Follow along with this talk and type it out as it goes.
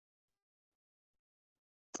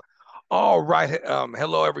All right.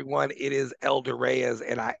 Hello, everyone. It is Elder Reyes,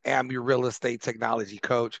 and I am your real estate technology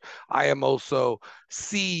coach. I am also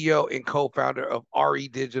CEO and co-founder of RE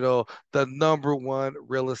Digital, the number one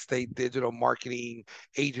real estate digital marketing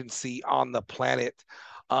agency on the planet.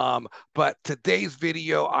 But today's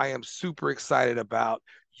video, I am super excited about.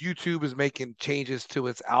 YouTube is making changes to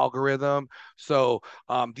its algorithm. So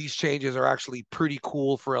these changes are actually pretty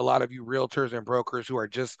cool for a lot of you realtors and brokers who are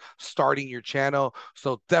just starting your channel.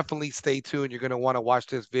 So definitely stay tuned. You're going to want to watch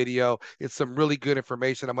this video. It's some really good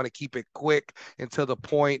information. I'm going to keep it quick and to the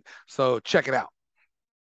point. So check it out.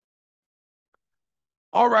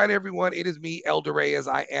 All right, everyone. It is me, Elder Reyes.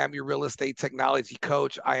 I am your real estate technology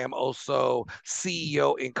coach. I am also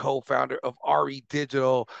CEO and co-founder of RE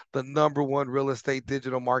Digital, the number one real estate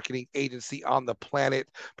digital marketing agency on the planet,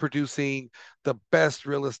 producing the best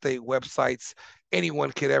real estate websites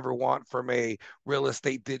anyone could ever want from a real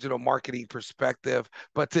estate digital marketing perspective.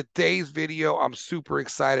 But today's video, I'm super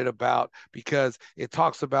excited about because it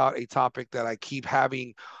talks about a topic that I keep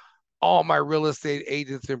having all my real estate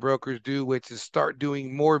agents and brokers do, which is start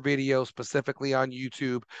doing more videos specifically on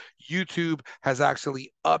YouTube. YouTube has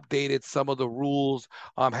actually updated some of the rules,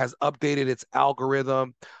 has updated its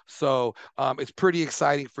algorithm. So it's pretty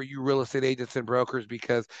exciting for you real estate agents and brokers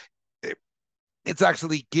because it's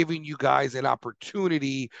actually giving you guys an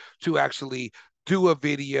opportunity to actually do a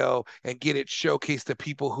video and get it showcased to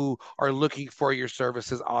people who are looking for your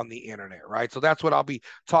services on the internet, right? So that's what I'll be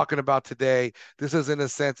talking about today. This is, in a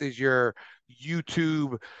sense, is your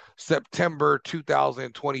YouTube September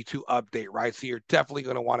 2022 update, right? So you're definitely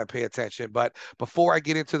going to want to pay attention. But before I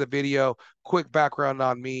get into the video, quick background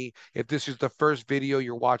on me. If this is the first video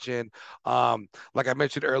you're watching, like I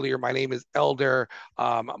mentioned earlier, my name is Elder.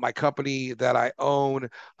 My company that I own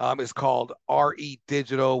is called RE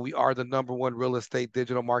Digital. We are the number one real estate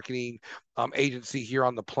digital marketing agency here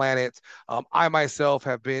on the planet. I myself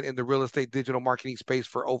have been in the real estate digital marketing space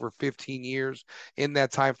for over 15 years. In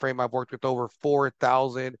that time frame, I've worked with over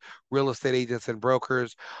 4,000 real estate agents and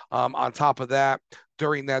brokers. On top of that,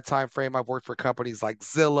 during that time frame, I've worked for companies like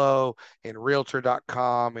Zillow and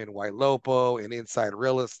Realtor.com and Ylopo and Inside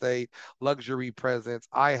Real Estate, Luxury Presence,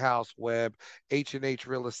 iHouse Web, H&H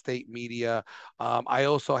Real Estate Media. I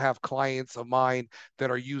also have clients of mine that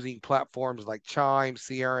are using platforms like Chime,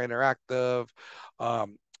 Sierra Interactive,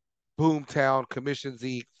 um, Boomtown, Commission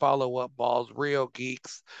Z, Follow Up Balls, Real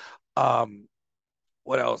Geeks. Um,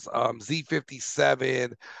 what else?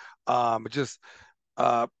 Z57, just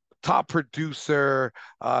uh, top producer.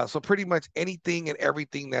 So pretty much anything and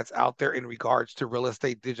everything that's out there in regards to real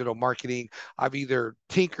estate digital marketing, I've either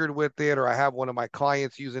tinkered with it or I have one of my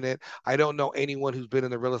clients using it. I don't know anyone who's been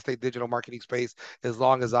in the real estate digital marketing space as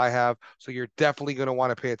long as I have. So you're definitely going to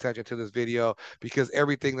want to pay attention to this video because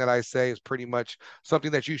everything that I say is pretty much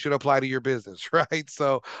something that you should apply to your business, right?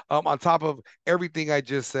 So on top of everything I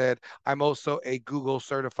just said, I'm also a Google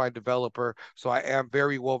certified developer. So I am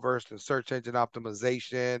very well versed in search engine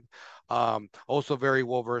optimization, also very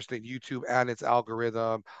well versed in YouTube and its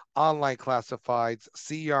algorithm, online classifieds,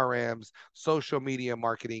 CRMs, social media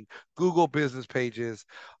marketing, Google business pages.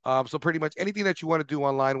 So pretty much anything that you want to do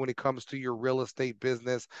online when it comes to your real estate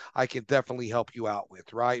business, I can definitely help you out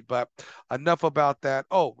with, right? But enough about that.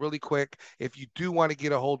 Oh, really quick, if you do want to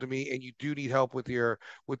get a hold of me and you do need help with your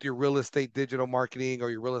real estate digital marketing or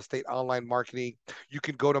your real estate online marketing, you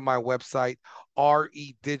can go to my website,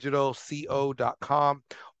 redigitalco.com,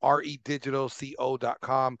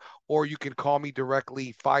 redigitalco.com, or you can call me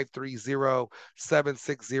directly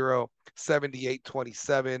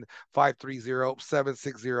 530-760-7827,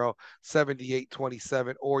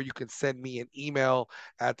 530-760-7827, or you can send me an email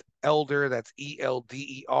at elder, that's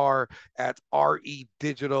ELDER, at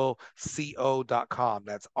redigitalco.com.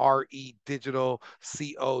 That's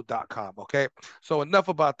redigitalco.com. Okay. So enough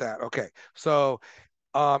about that. Okay. So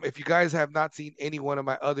if you guys have not seen any one of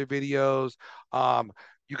my other videos,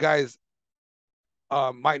 you guys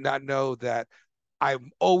might not know that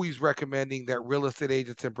I'm always recommending that real estate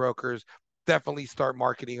agents and brokers definitely start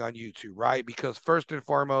marketing on YouTube, right? Because first and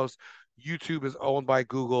foremost, YouTube is owned by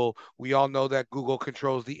Google. We all know that Google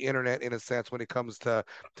controls the internet in a sense when it comes to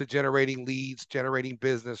generating leads, generating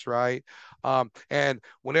business, right? And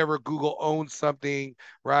whenever Google owns something,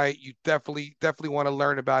 right, you definitely want to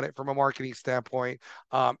learn about it from a marketing standpoint.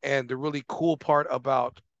 And the really cool part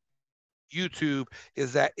about YouTube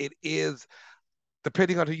is that it is,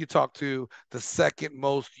 depending on who you talk to, the second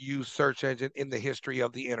most used search engine in the history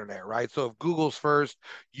of the internet, right? So if Google's first,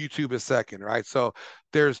 YouTube is second, right? So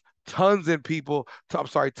There's tons of people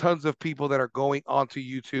that are going onto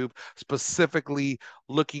YouTube specifically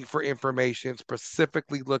looking for information,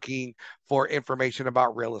 specifically looking for information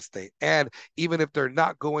about real estate. And even if they're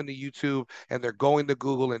not going to YouTube and they're going to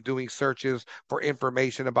Google and doing searches for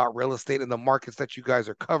information about real estate in the markets that you guys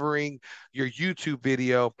are covering, your YouTube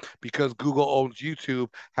video, because Google owns YouTube,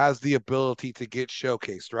 has the ability to get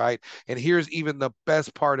showcased, right? And here's even the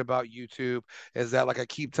best part about YouTube is that, like I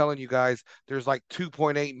keep telling you guys, there's like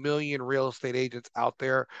 2.8 million real estate agents out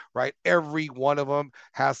there, right? Every one of them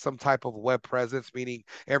has some type of web presence, meaning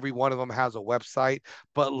every one of them has a website,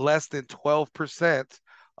 but less than 12%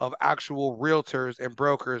 of actual realtors and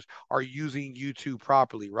brokers are using YouTube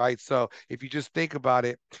properly, right? So if you just think about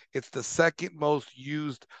it, it's the second most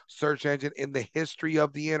used search engine in the history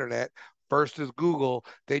of the internet. First is Google,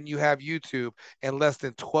 then you have YouTube, and less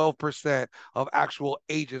than 12% of actual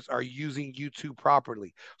agents are using YouTube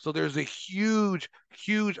properly. So there's a huge,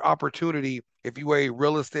 huge opportunity if you are a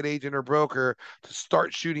real estate agent or broker to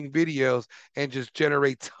start shooting videos and just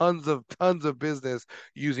generate tons of business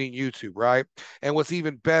using YouTube, right? And what's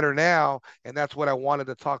even better now, and that's what I wanted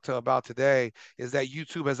to talk to about today, is that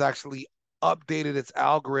YouTube has actually updated its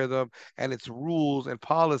algorithm and its rules and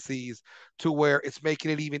policies to where it's making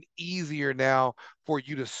it even easier now for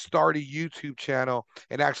you to start a YouTube channel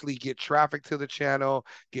and actually get traffic to the channel,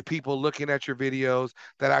 get people looking at your videos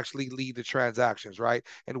that actually lead to transactions, right?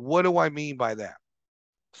 And what do I mean by that?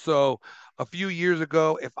 So a few years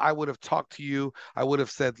ago, if I would have talked to you, I would have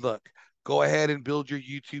said, look, go ahead and build your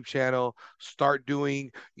YouTube channel, start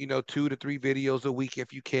doing, 2 to 3 videos a week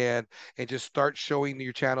if you can, and just start showing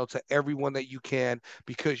your channel to everyone that you can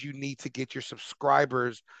because you need to get your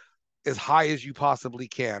subscribers as high as you possibly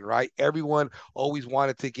can, right? Everyone always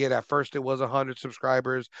wanted to get, at first it was 100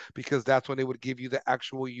 subscribers because that's when they would give you the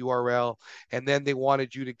actual URL. And then they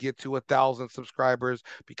wanted you to get to 1,000 subscribers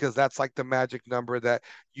because that's like the magic number that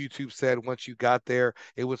YouTube said once you got there,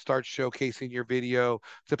 it would start showcasing your video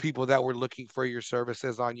to people that were looking for your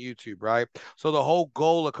services on YouTube, right? So the whole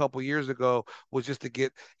goal a couple years ago was just to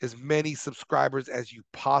get as many subscribers as you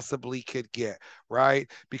possibly could get, right?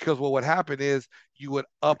 Because what would happen is you would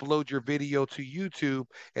upload your video to YouTube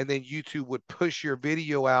and then YouTube would push your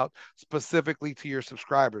video out specifically to your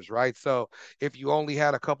subscribers, right? So if you only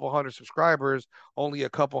had a couple hundred subscribers, only a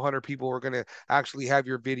couple hundred people were going to actually have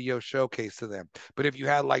your video showcased to them. But if you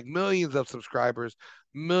had like millions of subscribers,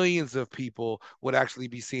 millions of people would actually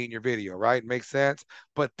be seeing your video, right? Makes sense?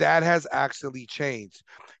 But that has actually changed.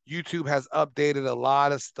 YouTube has updated a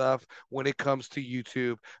lot of stuff when it comes to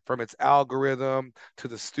YouTube, from its algorithm to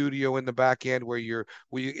the studio in the back end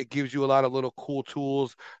it gives you a lot of little cool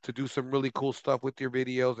tools to do some really cool stuff with your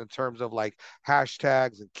videos in terms of like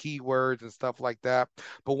hashtags and keywords and stuff like that.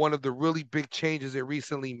 But one of the really big changes it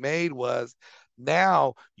recently made was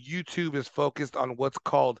now YouTube is focused on what's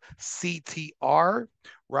called CTR,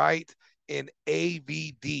 right? And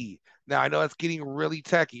AVD. Now I know it's getting really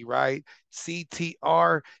techy, right?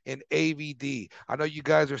 CTR and AVD. I know you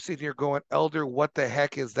guys are sitting here going, Elder, what the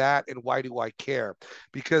heck is that? And why do I care?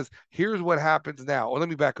 Because here's what happens now. Or let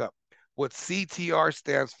me back up. What CTR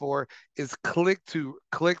stands for is click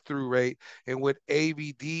through rate, and what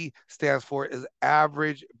AVD stands for is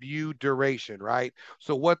average view duration, right?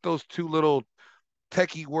 So what those two little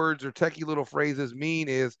techie words or techie little phrases mean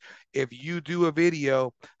is if you do a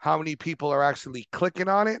video, how many people are actually clicking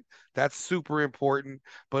on it? That's super important.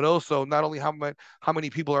 But also, not only how many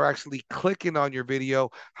people are actually clicking on your video,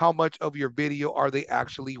 how much of your video are they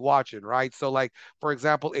actually watching, right? So, like for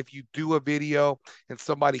example, if you do a video and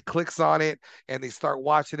somebody clicks on it and they start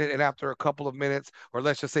watching it, and after a couple of minutes, or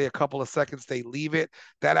let's just say a couple of seconds, they leave it,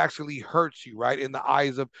 that actually hurts you, right, in the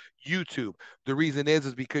eyes of YouTube. The reason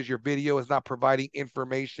is because your video is not providing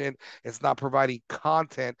information, it's not providing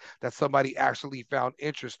content that somebody actually found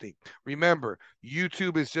interesting. Remember,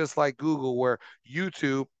 YouTube is just like Google, where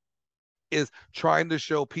YouTube is trying to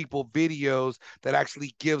show people videos that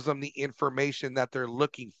actually gives them the information that they're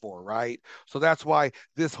looking for, right? So that's why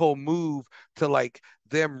this whole move to like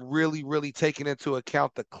them really, really taking into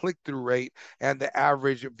account the click through rate and the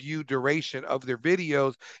average view duration of their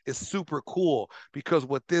videos is super cool. Because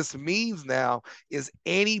what this means now is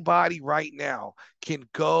anybody right now can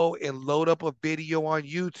go and load up a video on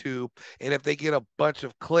YouTube. And if they get a bunch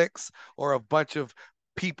of clicks or a bunch of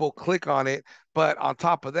people click on it, but on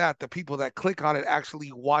top of that, the people that click on it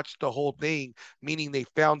actually watch the whole thing, meaning they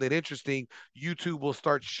found it interesting. YouTube will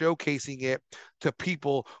start showcasing it to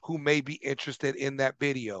people who may be interested in that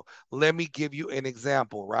video. Let me give you an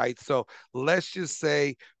example, right? So let's just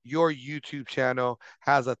say your YouTube channel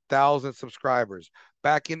has 1,000 subscribers.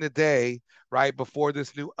 back in the day, right before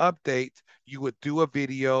this new update, you would do a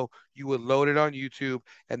video, you would load it on YouTube,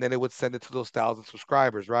 and then it would send it to those 1,000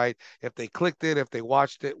 subscribers, right? If they clicked it, if they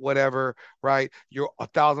watched it, whatever, right? Your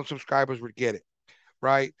 1,000 subscribers would get it,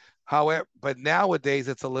 right? However, but nowadays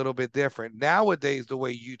it's a little bit different. Nowadays, the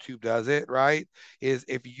way YouTube does it, right, is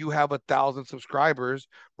if you have 1,000 subscribers,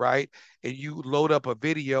 right, and you load up a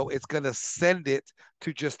video, it's gonna send it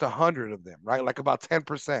to just 100 of them, right, like about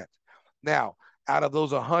 10%. Now, out of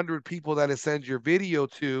those 100 people that it sends your video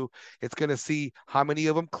to, it's gonna see how many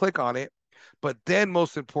of them click on it. But then,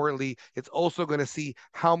 most importantly, it's also going to see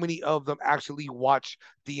how many of them actually watch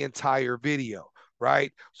the entire video,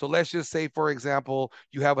 right? So let's just say, for example,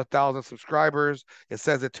 you have 1,000 subscribers. It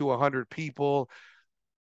says it to 100 people,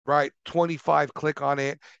 right? 25 click on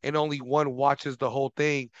it and only one watches the whole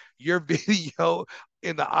thing. Your video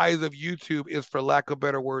in the eyes of YouTube is, for lack of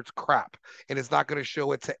better words, crap. And it's not going to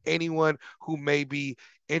show it to anyone who may be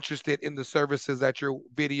interested in the services that your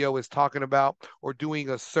video is talking about or doing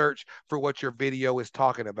a search for what your video is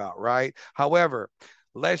talking about, right? However,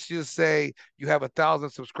 let's just say you have 1,000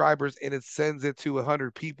 subscribers and it sends it to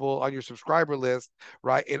 100 people on your subscriber list,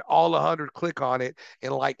 right? And all 100 click on it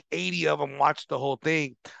and like 80 of them watch the whole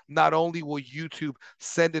thing. Not only will YouTube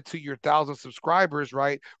send it to your 1,000 subscribers,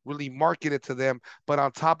 right? Really market it to them, but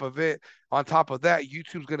on top of that,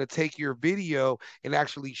 YouTube's going to take your video and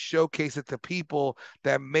actually showcase it to people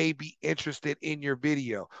that may be interested in your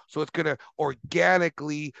video. So it's going to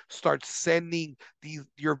organically start sending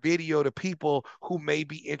your video to people who may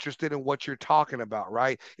be interested in what you're talking about,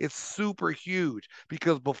 right? It's super huge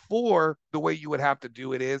because before, the way you would have to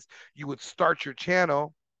do it is you would start your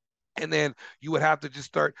channel and then you would have to just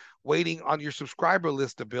start waiting on your subscriber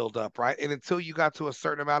list to build up, right? And until you got to a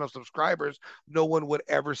certain amount of subscribers, no one would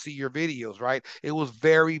ever see your videos, right? It was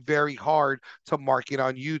very, very hard to market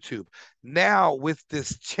on YouTube. Now, with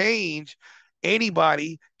this change,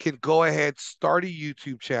 anybody can go ahead, start a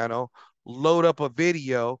YouTube channel, load up a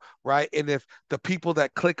video, right? And if the people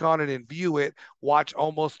that click on it and view it watch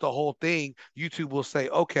almost the whole thing, YouTube will say,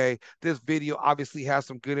 okay, this video obviously has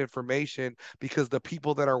some good information because the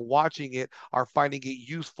people that are watching it are finding it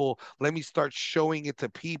useful. Let me start showing it to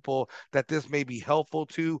people that this may be helpful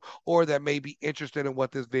to or that may be interested in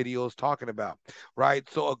what this video is talking about, right?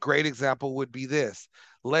 So a great example would be this.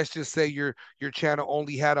 Let's just say your channel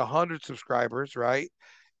only had 100 subscribers, right?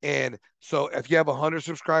 And so if you have 100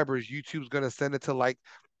 subscribers, YouTube's going to send it to like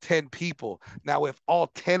 10 people. Now, if all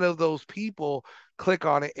 10 of those people click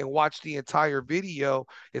on it and watch the entire video,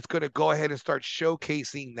 it's going to go ahead and start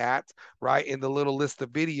showcasing that, right, in the little list of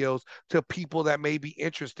videos to people that may be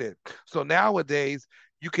interested. So nowadays,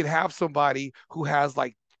 you can have somebody who has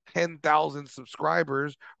like 10,000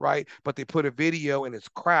 subscribers, right? But they put a video and it's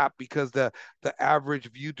crap because the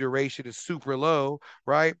average view duration is super low,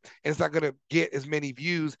 right? And it's not going to get as many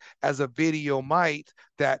views as a video might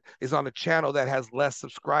that is on a channel that has less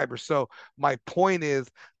subscribers. So my point is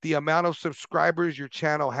the amount of subscribers your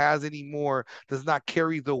channel has anymore does not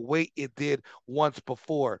carry the weight it did once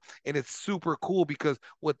before. And it's super cool because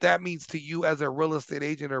what that means to you as a real estate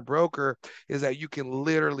agent or broker is that you can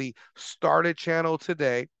literally start a channel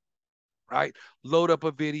today, right? Load up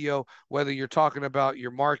a video, whether you're talking about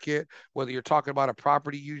your market, whether you're talking about a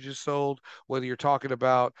property you just sold, whether you're talking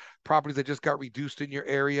about properties that just got reduced in your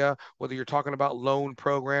area, whether you're talking about loan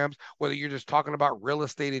programs, whether you're just talking about real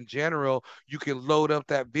estate in general, you can load up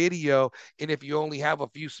that video. And if you only have a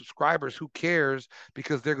few subscribers, who cares?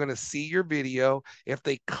 Because they're going to see your video. If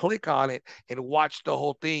they click on it and watch the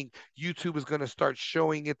whole thing, YouTube is going to start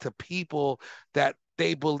showing it to people that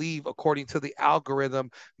they believe, according to the algorithm,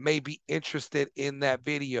 may be interested in that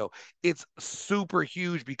video. It's super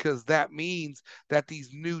huge because that means that these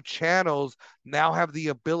new channels now have the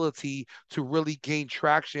ability to really gain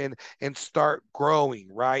traction and start growing,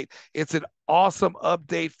 right? It's an awesome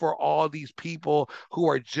update for all these people who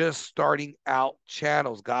are just starting out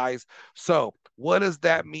channels, guys. So, what does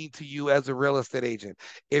that mean to you as a real estate agent?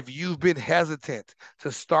 If you've been hesitant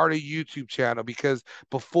to start a YouTube channel because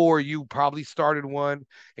before you probably started one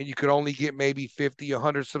and you could only get maybe 50,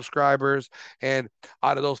 100 subscribers, and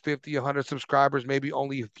out of those 50, 100 subscribers, maybe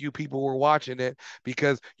only a few people were watching it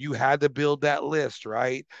because you had to build that list,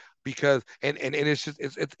 right? Because and it's just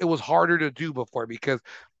it was harder to do before because,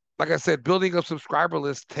 like I said, building a subscriber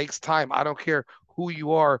list takes time. I don't care who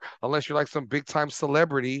you are unless you're like some big time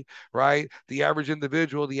celebrity, right? The average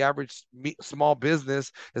individual, the average small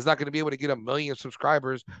business is not going to be able to get 1 million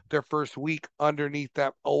subscribers their first week underneath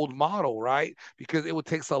that old model, right? Because it would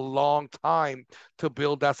take a long time to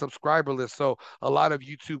build that subscriber list. So a lot of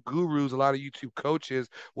YouTube gurus, a lot of YouTube coaches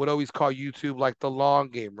would always call YouTube like the long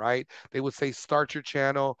game, right? They would say start your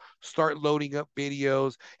channel, start loading up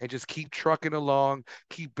videos, and just keep trucking along,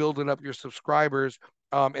 keep building up your subscribers.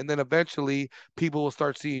 And then eventually people will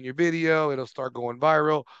start seeing your video, it'll start going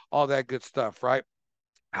viral, all that good stuff, right?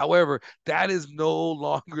 However, that is no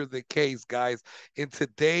longer the case, guys. In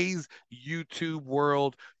today's YouTube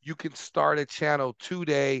world, you can start a channel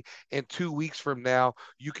today, and 2 weeks from now,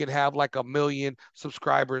 you can have like 1 million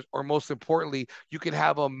subscribers, or most importantly, you can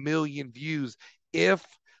have 1 million views if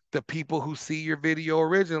the people who see your video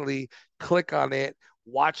originally click on it,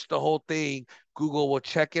 watch the whole thing. Google will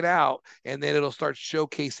check it out, and then it'll start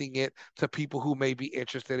showcasing it to people who may be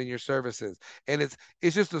interested in your services. And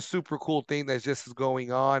it's just a super cool thing that just is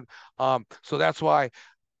going on. So that's why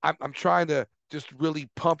I'm trying to just really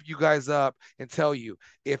pump you guys up and tell you,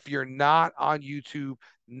 if you're not on YouTube,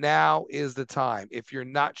 now is the time. If you're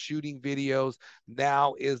not shooting videos,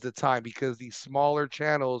 now is the time, because these smaller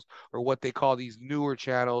channels, or what they call these newer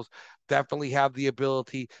channels, definitely have the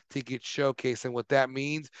ability to get showcased. And what that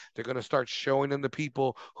means, they're going to start showing them the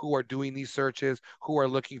people who are doing these searches, who are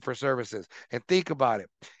looking for services. And think about it,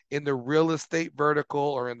 in the real estate vertical,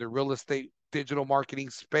 or in the real estate digital marketing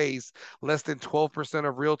space, less than 12%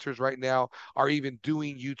 of realtors right now are even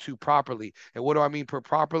doing YouTube properly. And what do I mean per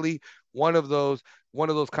properly? One of those, one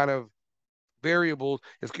of those kind of variables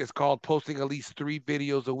is called posting at least 3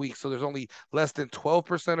 videos a week. So there's only less than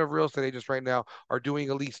 12% of real estate agents right now are doing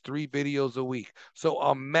at least 3 videos a week.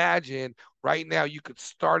 So imagine right now you could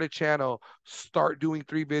start a channel, start doing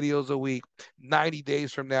 3 videos a week. 90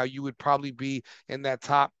 days from now, you would probably be in that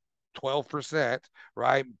top 12%,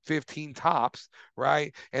 right? 15 tops,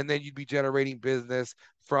 right? And then you'd be generating business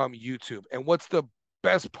from YouTube. And what's the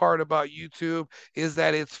best part about YouTube is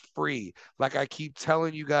that it's free. Like I keep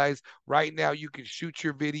telling you guys, right now you can shoot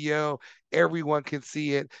your video, everyone can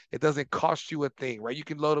see it. It doesn't cost you a thing, right? You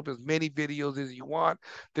can load up as many videos as you want.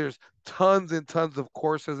 There's tons and tons of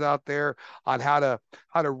courses out there on how to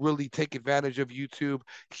really take advantage of YouTube.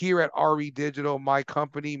 Here at RE Digital, my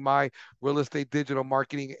company, my real estate digital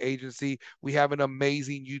marketing agency, we have an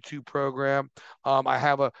amazing YouTube program. I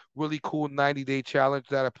have a really cool 90-day challenge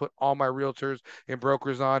that I put all my realtors and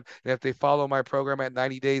brokers on. And if they follow my program at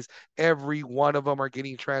 90 days, every one of them are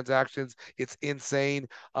getting transactions. It's insane.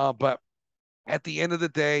 But at the end of the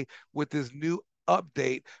day, with this new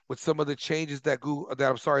update, with some of the changes that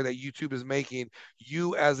that YouTube is making,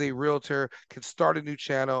 you as a realtor can start a new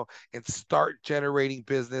channel and start generating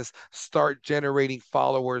business, start generating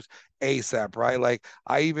followers ASAP, right? Like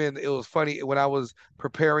it was funny when I was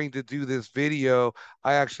preparing to do this video,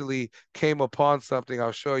 I actually came upon something.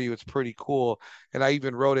 I'll show you. It's pretty cool. And I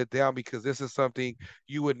even wrote it down because this is something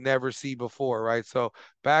you would never see before, right? So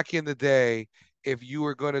back in the day, if you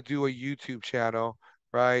were going to do a YouTube channel,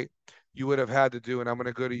 right, you would have had to do, and I'm going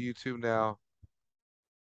to go to YouTube now.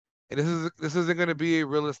 And this isn't going to be a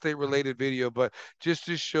real estate related video, but just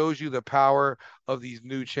shows you the power of these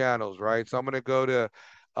new channels, right? So I'm going to go to,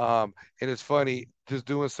 and it's funny, just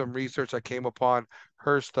doing some research, I came upon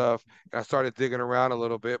her stuff, and I started digging around a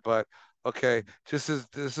little bit. But okay, this is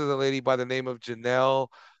a lady by the name of Janelle.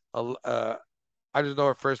 I just know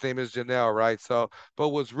her first name is Janelle, right? So, but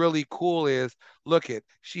what's really cool is,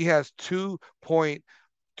 she has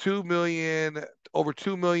 2.2 million, over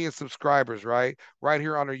 2 million subscribers, right? Right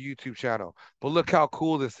here on her YouTube channel. But look how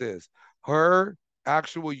cool this is. Her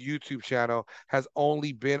actual YouTube channel has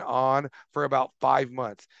only been on for about 5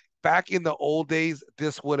 months. Back in the old days,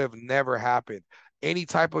 this would have never happened. Any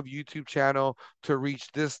type of YouTube channel to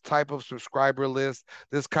reach this type of subscriber list,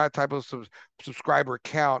 this kind of type of subscriber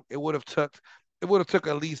count, it would have took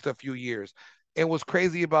at least a few years. And what's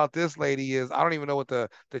crazy about this lady is, I don't even know what the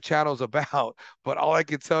channel's about, but all I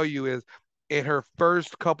can tell you is, in her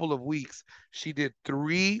first couple of weeks, she did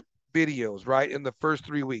 3 videos, right? In the first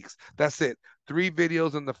 3 weeks. That's it. 3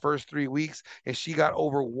 videos in the first 3 weeks, and she got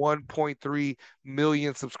over 1.3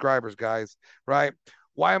 million subscribers, guys, right?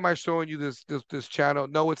 Why am I showing you this channel?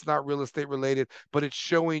 No, it's not real estate related, but it's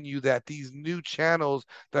showing you that these new channels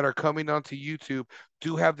that are coming onto YouTube,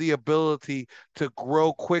 do have the ability to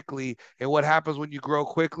grow quickly. And what happens when you grow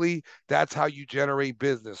quickly? That's how you generate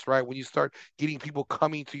business, right? When you start getting people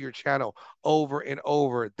coming to your channel over and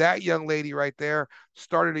over. That young lady right there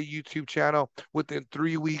started a YouTube channel within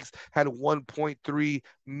 3 weeks, had 1.3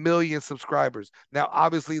 million subscribers. Now,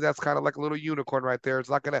 obviously, that's kind of like a little unicorn right there. It's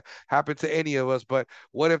not going to happen to any of us, but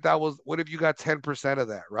what if you got 10% of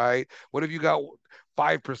that, right? What if you got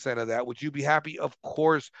 5% of that? Would you be happy? Of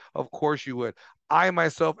course you would. I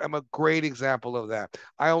myself am a great example of that.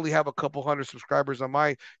 I only have a couple hundred subscribers on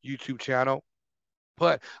my YouTube channel,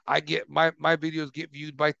 but I get my videos get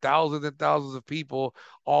viewed by thousands and thousands of people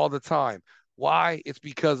all the time. Why? It's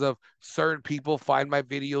because of certain people find my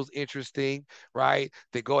videos interesting, right?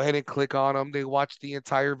 They go ahead and click on them. They watch the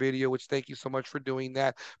entire video, which thank you so much for doing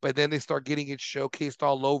that. But then they start getting it showcased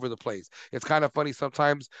all over the place. It's kind of funny.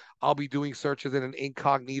 Sometimes I'll be doing searches in an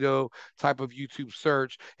incognito type of YouTube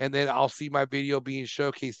search, and then I'll see my video being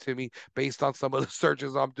showcased to me based on some of the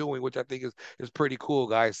searches I'm doing, which I think is pretty cool,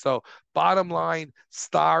 guys. So bottom line,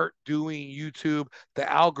 start doing YouTube.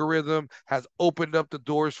 The algorithm has opened up the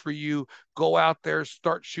doors for you. Go out there,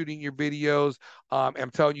 start shooting your videos. I'm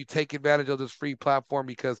telling you, take advantage of this free platform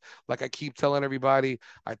because, like I keep telling everybody,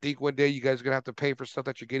 I think one day you guys are going to have to pay for stuff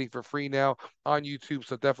that you're getting for free now on YouTube.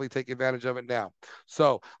 So definitely take advantage of it now.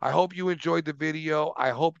 So I hope you enjoyed the video. I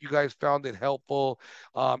hope you guys found it helpful.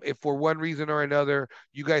 If for one reason or another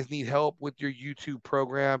you guys need help with your YouTube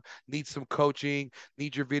program, need some coaching,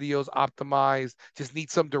 need your videos optimized, just need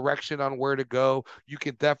some direction on where to go, you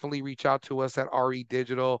can definitely reach out to us at RE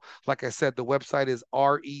Digital. Like I said, the website is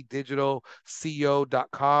redigitalco.com,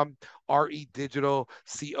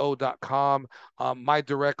 redigitalco.com. My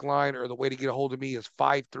direct line or the way to get a hold of me is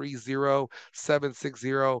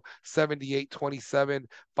 530-760-7827,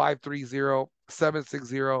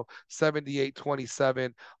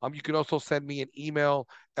 530-760-7827. You can also send me an email,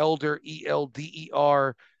 elder,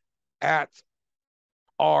 ELDER, at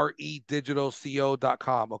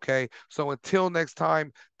redigitalco.com. Okay. So until next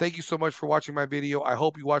time, thank you so much for watching my video. I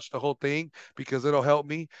hope you watch the whole thing because it'll help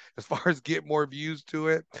me as far as get more views to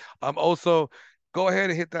it. Also, go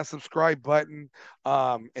ahead and hit that subscribe button.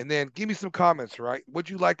 And then give me some comments, right? What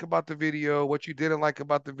you like about the video, what you didn't like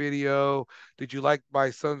about the video. Did you like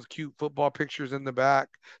my son's cute football pictures in the back?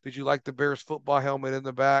 Did you like the Bears football helmet in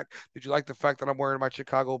the back? Did you like the fact that I'm wearing my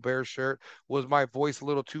Chicago Bears shirt? Was my voice a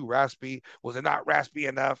little too raspy? Was it not raspy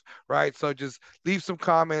enough? Right? So just leave some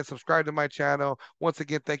comments, subscribe to my channel. Once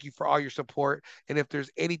again, thank you for all your support. And if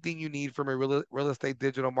there's anything you need from a real estate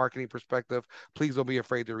digital marketing perspective, please don't be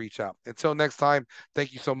afraid to reach out. Until next time,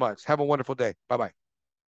 thank you so much. Have a wonderful day. Bye bye.